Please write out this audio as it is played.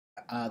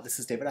This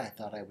is David. I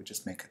thought I would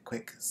just make a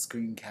quick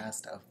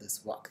screencast of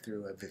this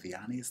walkthrough of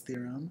Viviani's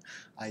theorem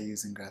I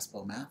use in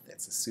Graspable math.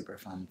 It's a super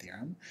fun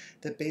theorem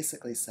that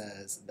basically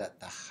says that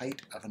the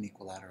height of an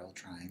equilateral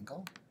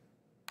triangle,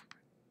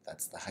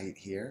 that's the height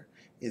here,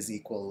 is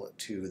equal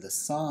to the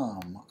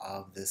sum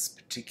of this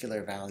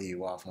particular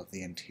value off of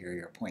the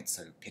interior point.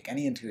 So pick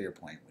any interior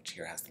point, which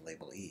here has the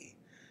label E,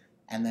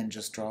 and then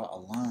just draw a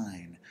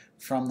line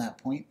from that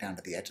point down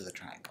to the edge of the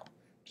triangle.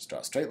 Just draw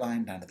a straight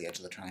line down to the edge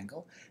of the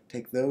triangle,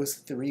 take those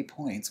 3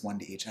 points, one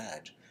to each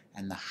edge,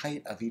 and the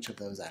height of each of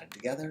those added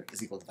together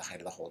is equal to the height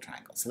of the whole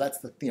triangle. So that's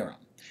the theorem.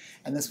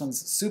 And this one's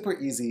super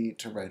easy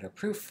to write a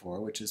proof for,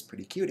 which is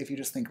pretty cute if you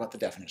just think about the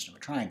definition of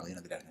a triangle. You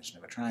know the definition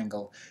of a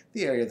triangle.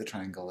 The area of the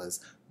triangle is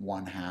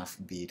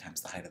 1/2 b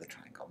times the height of the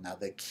triangle. Now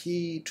the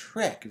key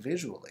trick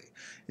visually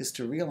is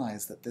to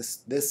realize that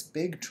this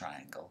big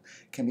triangle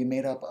can be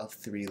made up of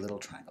 3 little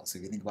triangles. So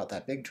if you think about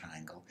that big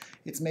triangle,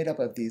 it's made up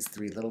of these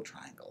 3 little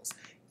triangles,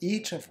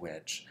 each of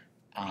which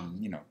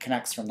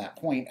connects from that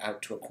point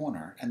out to a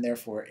corner, and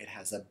therefore it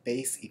has a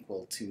base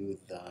equal to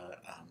the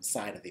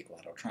side of the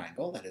equilateral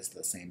triangle, that is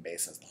the same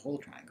base as the whole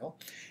triangle,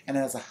 and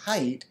it has a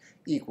height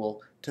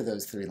equal to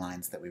those 3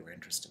 lines that we were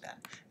interested in.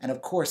 And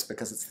of course,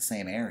 because it's the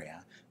same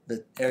area,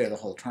 the area of the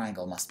whole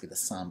triangle must be the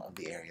sum of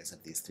the areas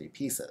of these 3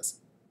 pieces.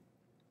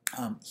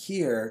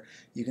 Here,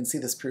 you can see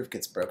this proof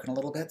gets broken a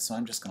little bit, so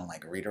I'm just going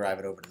to rederive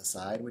it over to the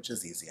side, which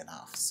is easy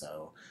enough.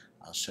 So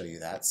I'll show you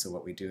that. So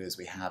what we do is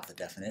we have the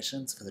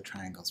definitions for the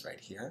triangles right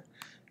here.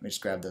 We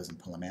just grab those and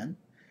pull them in.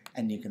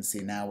 And you can see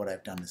now what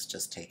I've done is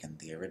just taken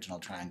the original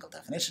triangle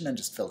definition and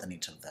just filled in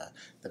each of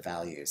the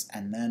values.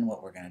 And then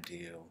what we're going to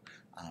do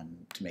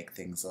to make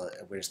things,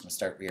 we're just going to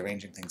start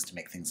rearranging things to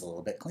make things a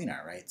little bit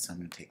cleaner, right? So I'm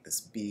going to take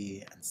this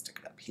B and stick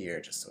it up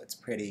here just so it's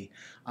pretty.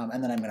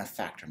 And then I'm going to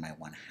factor my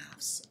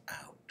 1/2s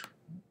out. There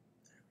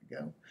we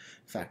go.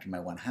 Factor my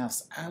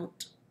 1/2s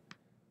out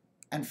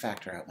and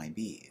factor out my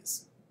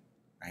B's.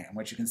 Right? And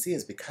what you can see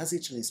is because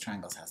each of these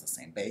triangles has the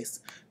same base,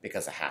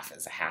 because a half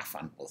is a half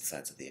on both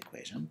sides of the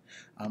equation,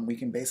 we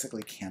can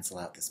basically cancel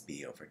out this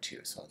b over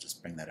 2. So I'll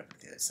just bring that over to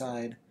the other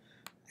side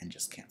and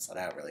just cancel it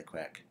out really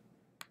quick.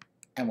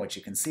 And what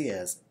you can see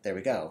is, there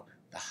we go,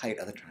 the height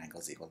of the triangle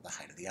is equal to the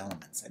height of the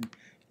elements. And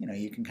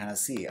you can kind of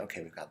see,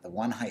 okay, we've got the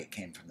one height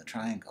came from the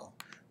triangle,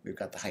 we've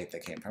got the height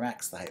that came from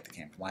x, the height that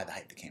came from y, the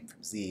height that came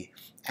from z,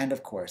 and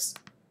of course,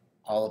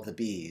 all of the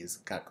b's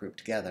got grouped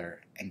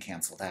together and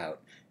canceled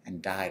out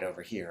and died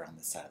over here on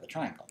this side of the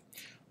triangle.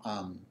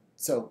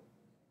 So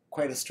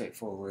quite a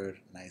straightforward,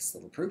 nice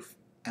little proof,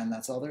 and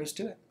that's all there is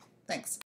to it. Thanks.